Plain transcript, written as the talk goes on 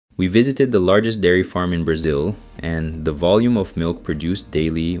We visited the largest dairy farm in Brazil, and the volume of milk produced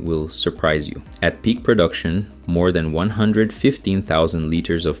daily will surprise you. At peak production, more than 115,000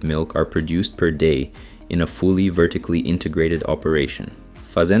 liters of milk are produced per day in a fully vertically integrated operation.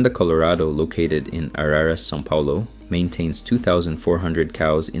 Fazenda Colorado, located in Araras, São Paulo, maintains 2,400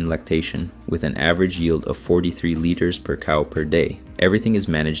 cows in lactation with an average yield of 43 liters per cow per day. Everything is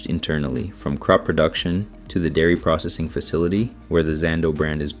managed internally, from crop production to the dairy processing facility where the Zando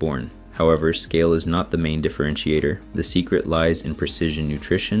brand is born. However, scale is not the main differentiator. The secret lies in precision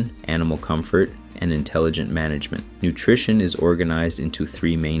nutrition, animal comfort, and intelligent management. Nutrition is organized into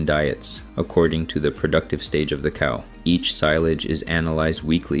 3 main diets, according to the productive stage of the cow. Each silage is analyzed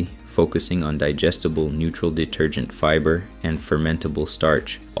weekly, focusing on digestible neutral detergent fiber and fermentable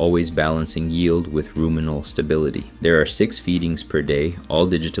starch, always balancing yield with ruminal stability. There are 6 feedings per day, all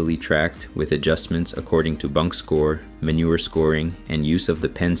digitally tracked with adjustments according to bunk score, manure scoring, and use of the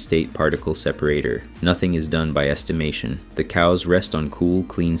Penn State particle separator. Nothing is done by estimation. The cows rest on cool,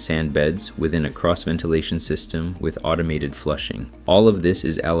 clean sand beds within a cross-ventilation system with automated flushing. All of this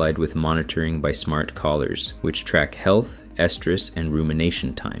is allied with monitoring by smart collars, which track health, estrus, and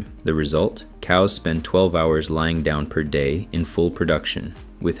rumination time. The result? Cows spend 12 hours lying down per day in full production,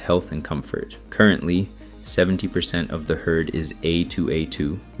 with health and comfort. Currently, 70% of the herd is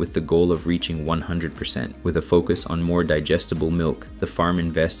A2A2, with the goal of reaching 100%. With a focus on more digestible milk, the farm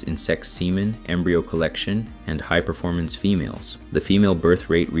invests in sex semen, embryo collection, and high-performance females. The female birth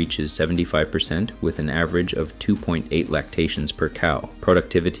rate reaches 75% with an average of 2.8 lactations per cow.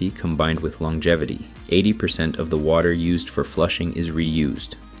 Productivity combined with longevity. 80% of the water used for flushing is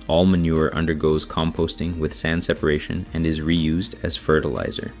reused. All manure undergoes composting with sand separation and is reused as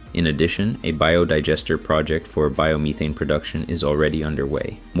fertilizer. In addition, a biodigester project for biomethane production is already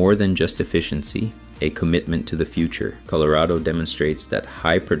underway. More than just efficiency, a commitment to the future, Colorado demonstrates that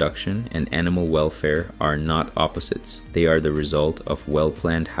high production and animal welfare are not opposites. They are the result of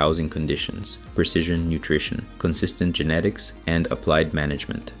well-planned housing conditions, precision nutrition, consistent genetics, and applied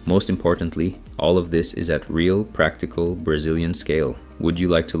management. Most importantly, all of this is at real, practical Brazilian scale. Would you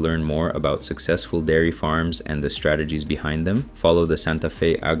like to learn more about successful dairy farms and the strategies behind them? Follow the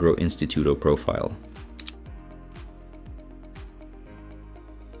Santafé Agroinstituto profile.